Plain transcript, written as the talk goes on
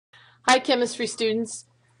Hi, chemistry students.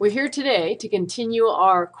 We're here today to continue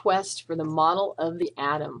our quest for the model of the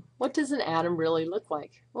atom. What does an atom really look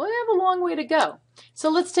like? Well, we have a long way to go. So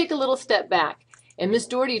let's take a little step back. And Miss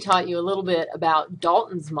Doherty taught you a little bit about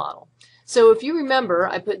Dalton's model. So if you remember,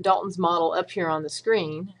 I put Dalton's model up here on the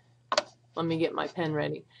screen. Let me get my pen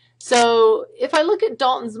ready. So if I look at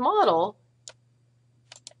Dalton's model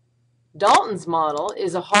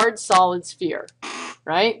is a hard solid sphere,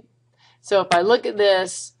 right? So if I look at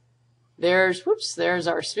this, there's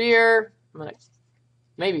our sphere. I'm going to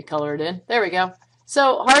maybe color it in. There we go.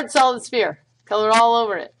 So hard solid sphere, colored all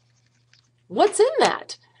over it. What's in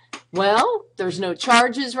that? Well, there's no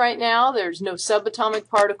charges right now. There's no subatomic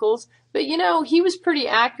particles. But you know, he was pretty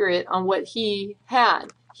accurate on what he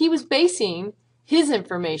had. He was basing his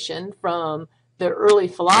information from the early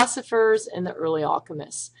philosophers and the early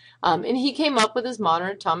alchemists. And he came up with his modern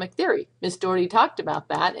atomic theory. Miss Doherty talked about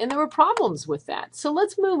that, and there were problems with that. So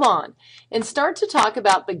let's move on and start to talk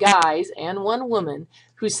about the guys and one woman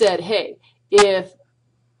who said, hey, if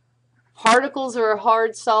particles are a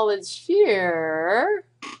hard solid sphere,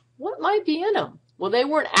 what might be in them? Well, they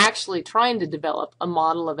weren't actually trying to develop a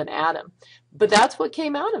model of an atom, but that's what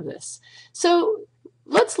came out of this. So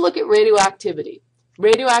let's look at radioactivity.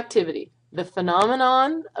 Radioactivity, the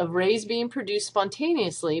phenomenon of rays being produced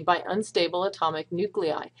spontaneously by unstable atomic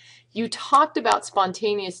nuclei. You talked about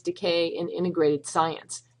spontaneous decay in integrated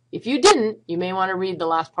science. If you didn't, you may want to read the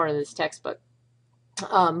last part of this textbook. But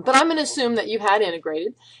I'm going to assume that you had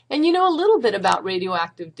integrated and you know a little bit about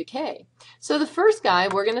radioactive decay. So the first guy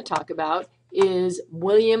we're going to talk about is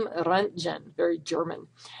William Roentgen, very German.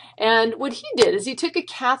 And what he did is he took a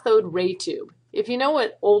cathode ray tube. If you know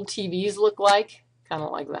what old TVs look like, kind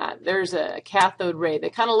of like that. There's a cathode ray. They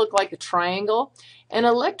kind of look like a triangle. And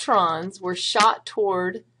electrons were shot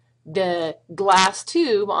toward the glass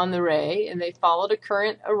tube on the ray, and they followed a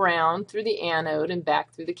current around through the anode and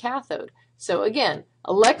back through the cathode. So again,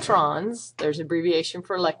 electrons, there's an abbreviation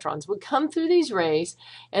for electrons, would come through these rays,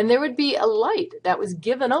 and there would be a light that was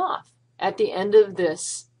given off at the end of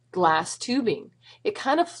this glass tubing. It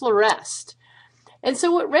kind of fluoresced. And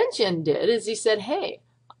so what Roentgen did is he said, hey,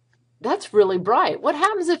 that's really bright. What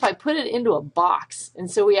happens if I put it into a box? And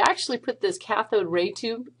so we actually put this cathode ray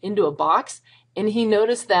tube into a box, and he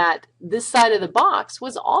noticed that this side of the box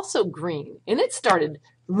was also green, and it started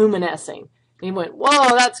luminescing. And he went,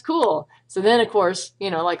 whoa, that's cool. So then, of course, you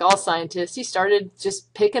know, like all scientists, he started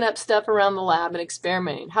just picking up stuff around the lab and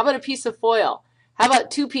experimenting. How about a piece of foil? How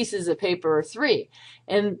about 2 pieces of paper or 3?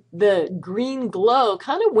 And the green glow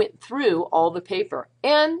kind of went through all the paper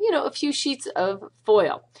and, you know, a few sheets of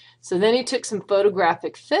foil. So then he took some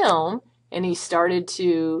photographic film and he started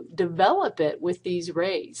to develop it with these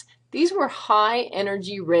rays. These were high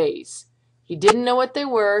energy rays. He didn't know what they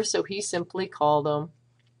were, so he simply called them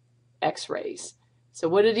X-rays. So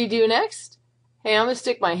what did he do next? Hey, I'm going to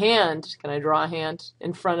stick my hand, can I draw a hand,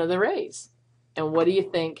 in front of the rays. And what do you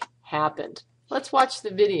think happened? Let's watch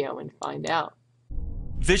the video and find out.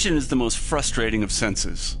 Vision is the most frustrating of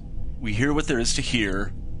senses. We hear what there is to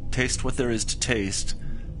hear, taste what there is to taste,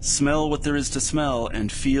 smell what there is to smell, and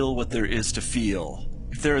feel what there is to feel.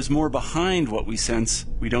 If there is more behind what we sense,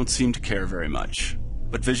 we don't seem to care very much.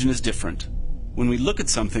 But vision is different. When we look at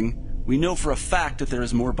something, we know for a fact that there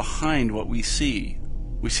is more behind what we see.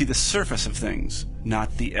 We see the surface of things,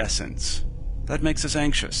 not the essence. That makes us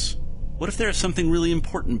anxious. What if there is something really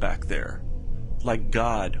important back there? Like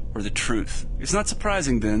God or the truth. It's not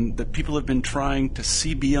surprising then that people have been trying to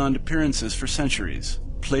see beyond appearances for centuries.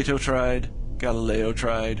 Plato tried, Galileo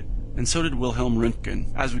tried, and so did Wilhelm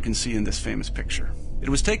Roentgen, as we can see in this famous picture. It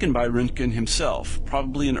was taken by Roentgen himself,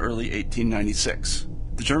 probably in early 1896.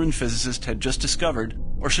 The German physicist had just discovered,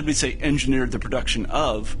 or should we say engineered, the production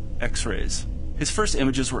of X-rays. His first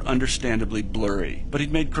images were understandably blurry, but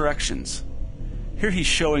he'd made corrections. Here he's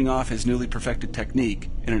showing off his newly perfected technique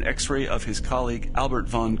in an X-ray of his colleague Albert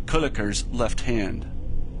von Kolliker's left hand.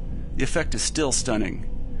 The effect is still stunning,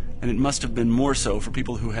 and it must have been more so for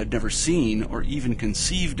people who had never seen or even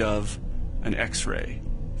conceived of an X-ray.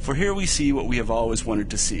 For here we see what we have always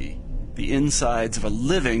wanted to see, the insides of a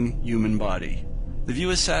living human body. The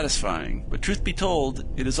view is satisfying, but truth be told,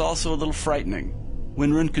 it is also a little frightening.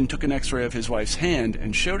 When Roentgen took an X-ray of his wife's hand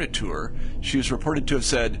and showed it to her, she was reported to have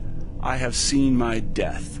said, "I have seen my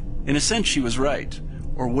death." In a sense, she was right,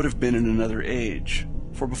 or would have been in another age.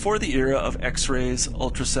 For before the era of X-rays,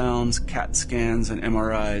 ultrasounds, CAT scans, and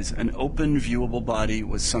MRIs, an open, viewable body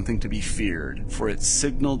was something to be feared, for it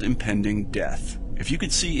signaled impending death. If you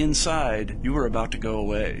could see inside, you were about to go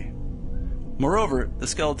away. Moreover, the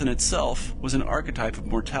skeleton itself was an archetype of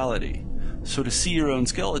mortality, so to see your own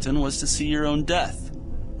skeleton was to see your own death.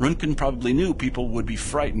 Roentgen probably knew people would be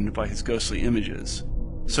frightened by his ghostly images,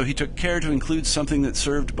 so he took care to include something that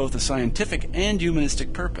served both a scientific and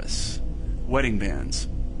humanistic purpose: wedding bands.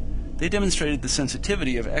 They demonstrated the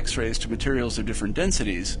sensitivity of X-rays to materials of different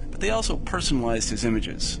densities, but they also personalized his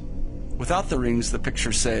images. Without the rings, the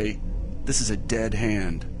pictures say, "This is a dead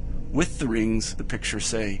hand." With the rings, the pictures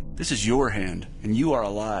say, "This is your hand, and you are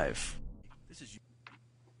alive."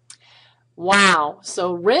 Wow.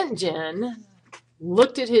 So Roentgen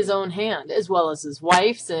looked at his own hand as well as his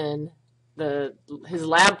wife's and his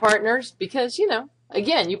lab partners, because, you know,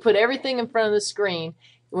 again, you put everything in front of the screen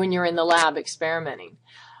when you're in the lab experimenting.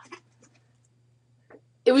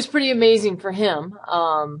 It was pretty amazing for him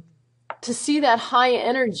to see that high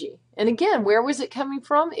energy. And again, where was it coming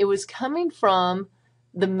from? It was coming from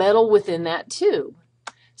the metal within that tube.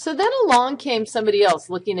 So then along came somebody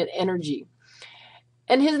else looking at energy,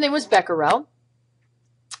 and his name was Becquerel.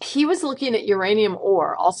 He was looking at uranium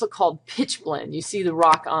ore, also called pitchblende. You see the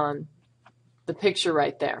rock on the picture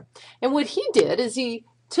right there. And what he did is he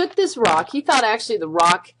took this rock. He thought actually the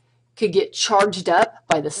rock could get charged up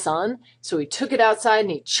by the sun. So he took it outside and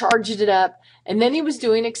he charged it up. And then he was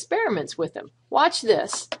doing experiments with him. Watch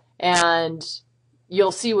this and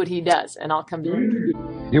you'll see what he does. And I'll come to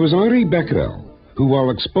it. It was Henri Becquerel who, while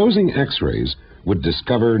exposing X-rays, would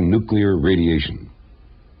discover nuclear radiation.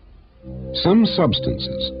 Some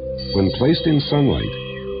substances, when placed in sunlight,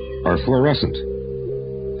 are fluorescent.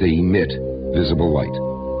 They emit visible light.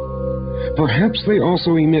 Perhaps they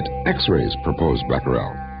also emit X-rays, proposed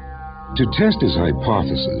Becquerel. To test his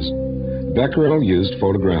hypothesis, Becquerel used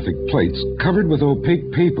photographic plates covered with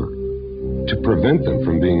opaque paper to prevent them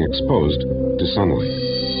from being exposed to sunlight.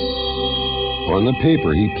 On the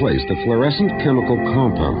paper, he placed a fluorescent chemical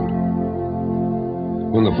compound.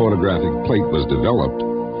 When the photographic plate was developed,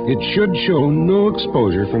 it should show no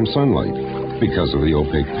exposure from sunlight because of the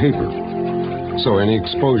opaque paper. So any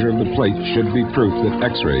exposure of the plate should be proof that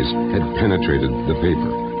X-rays had penetrated the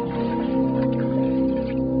paper.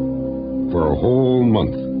 For a whole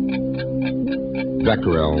month,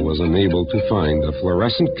 Becquerel was unable to find a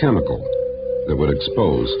fluorescent chemical that would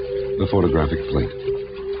expose the photographic plate.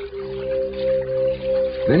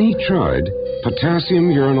 Then he tried potassium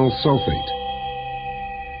uranyl sulfate.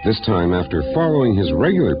 This time, after following his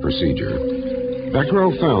regular procedure,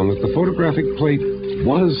 Becquerel found that the photographic plate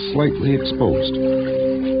was slightly exposed.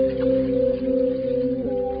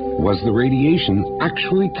 Was the radiation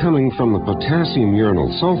actually coming from the potassium uranyl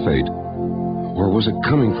sulfate, or was it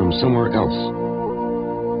coming from somewhere else?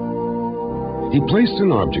 He placed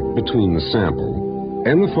an object between the sample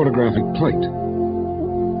and the photographic plate.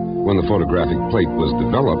 When the photographic plate was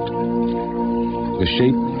developed, the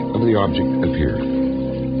shape of the object appeared,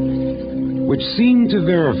 which seemed to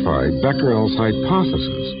verify Becquerel's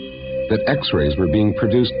hypothesis that X-rays were being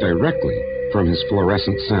produced directly from his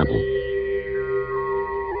fluorescent sample.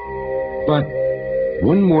 But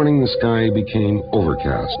one morning the sky became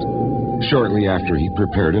overcast, shortly after he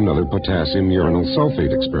prepared another potassium uranyl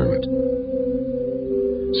sulfate experiment.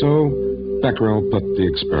 So Becquerel put the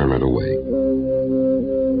experiment away.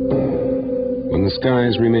 When the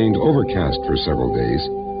skies remained overcast for several days,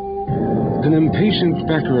 an impatient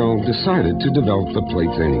Becquerel decided to develop the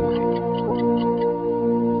plates anyway.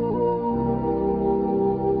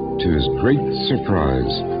 To his great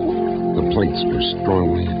surprise, the plates were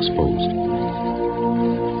strongly exposed.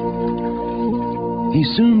 He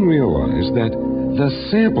soon realized that the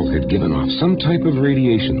sample had given off some type of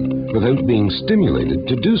radiation without being stimulated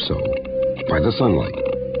to do so by the sunlight.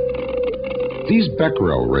 These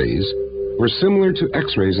Becquerel rays were similar to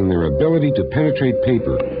X-rays in their ability to penetrate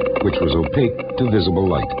paper, which was opaque to visible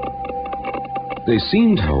light. They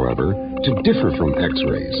seemed, however, to differ from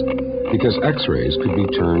X-rays, because X-rays could be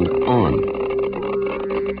turned on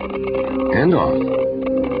and off,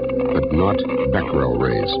 but not Becquerel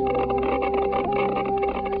rays.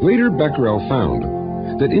 Later, Becquerel found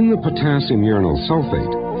that in the potassium uranyl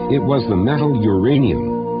sulfate, it was the metal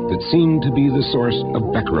uranium that seemed to be the source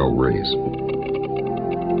of Becquerel rays.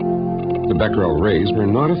 The Becquerel rays were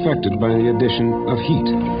not affected by the addition of heat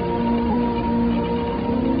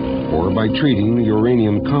or by treating the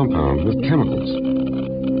uranium compound with chemicals.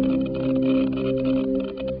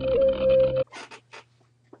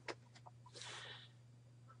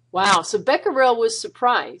 Wow, so Becquerel was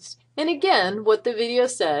surprised. And again, what the video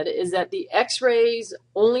said is that the X-rays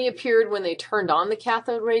only appeared when they turned on the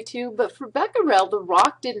cathode ray tube, but for Becquerel, the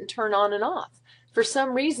rock didn't turn on and off. For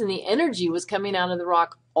some reason, the energy was coming out of the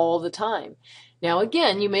rock all the time. Now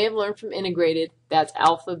again, you may have learned from integrated, that's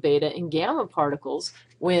alpha, beta, and gamma particles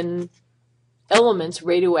when elements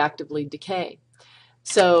radioactively decay.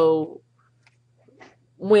 So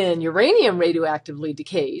When uranium radioactively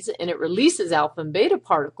decays and it releases alpha and beta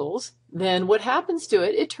particles, then what happens to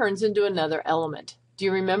it? It turns into another element. Do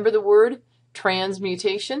you remember the word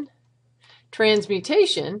transmutation?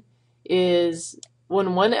 Transmutation is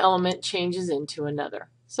when one element changes into another.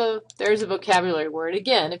 So there's a vocabulary word.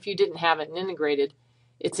 Again, if you didn't have it integrated,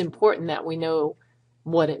 it's important that we know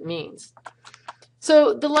what it means.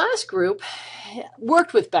 So the last group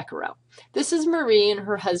worked with Becquerel. This is Marie and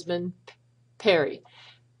her husband, Perry.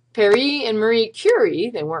 Perry and Marie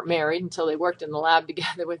Curie, they weren't married until they worked in the lab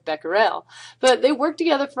together with Becquerel, but they worked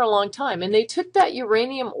together for a long time, and they took that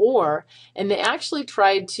uranium ore and they actually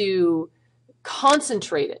tried to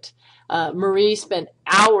concentrate it. Marie spent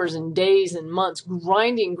hours and days and months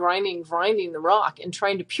grinding the rock and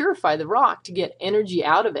trying to purify the rock to get energy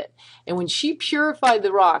out of it. And when she purified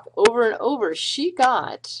the rock over and over, she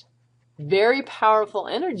got very powerful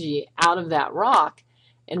energy out of that rock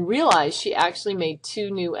and realized she actually made two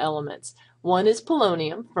new elements. One is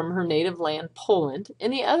polonium from her native land, Poland,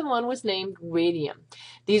 and the other one was named radium.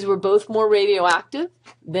 These were both more radioactive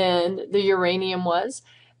than the uranium was.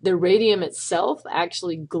 The radium itself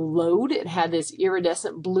actually glowed. It had this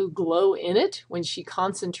iridescent blue glow in it when she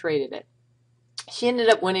concentrated it. She ended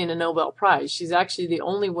up winning a Nobel Prize. She's actually the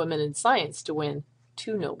only woman in science to win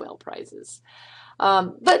 2 Nobel Prizes.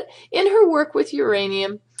 But in her work with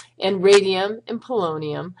uranium and radium and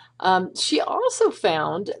polonium, she also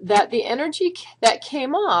found that the energy that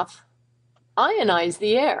came off ionized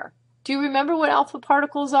the air. Do you remember what alpha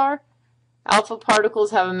particles are? Alpha particles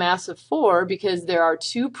have a mass of 4 because there are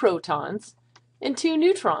 2 protons and 2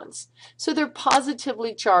 neutrons. So they're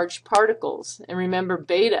positively charged particles. And remember,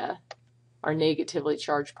 beta are negatively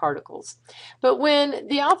charged particles. But when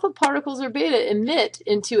the alpha particles or beta emit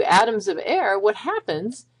into atoms of air, what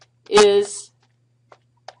happens is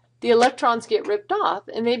the electrons get ripped off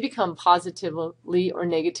and they become positively or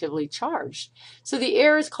negatively charged. So the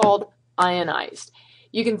air is called ionized.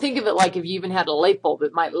 You can think of it like if you even had a light bulb,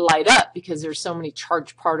 it might light up because there's so many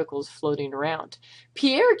charged particles floating around.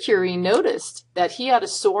 Pierre Curie noticed that he had a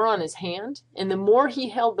sore on his hand, and the more he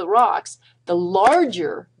held the rocks, the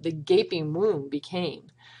larger the gaping wound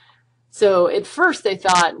became. So at first they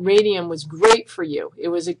thought radium was great for you. It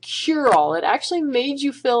was a cure-all. It actually made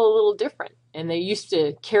you feel a little different. And they used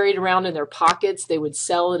to carry it around in their pockets. They would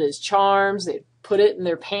sell it as charms. They'd put it in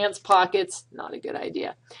their pants pockets. Not a good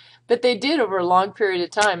idea. But they did over a long period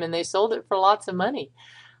of time, and they sold it for lots of money.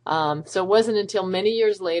 So it wasn't until many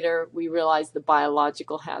years later we realized the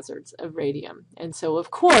biological hazards of radium. And so,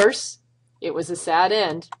 of course, it was a sad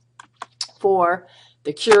end for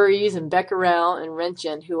the Curies and Becquerel and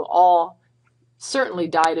Roentgen, who all certainly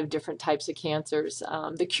died of different types of cancers.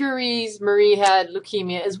 The Curies, Marie had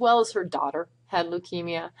leukemia, as well as her daughter had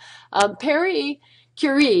leukemia.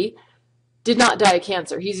 Curie did not die of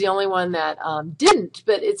cancer. He's the only one that didn't,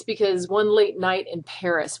 but it's because one late night in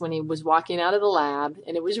Paris when he was walking out of the lab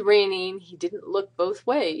and it was raining, he didn't look both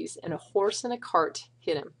ways, and a horse and a cart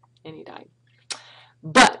hit him, and he died.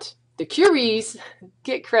 But the Curies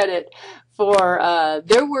get credit for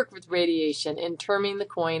their work with radiation in terming the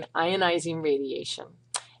coin ionizing radiation.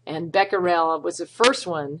 And Becquerel was the first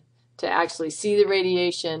one to actually see the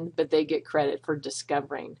radiation, but they get credit for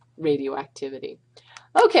discovering radioactivity.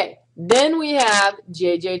 Okay, then we have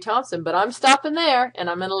J.J. Thomson, but I'm stopping there, and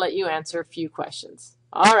I'm going to let you answer a few questions.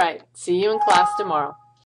 All right, see you in class tomorrow.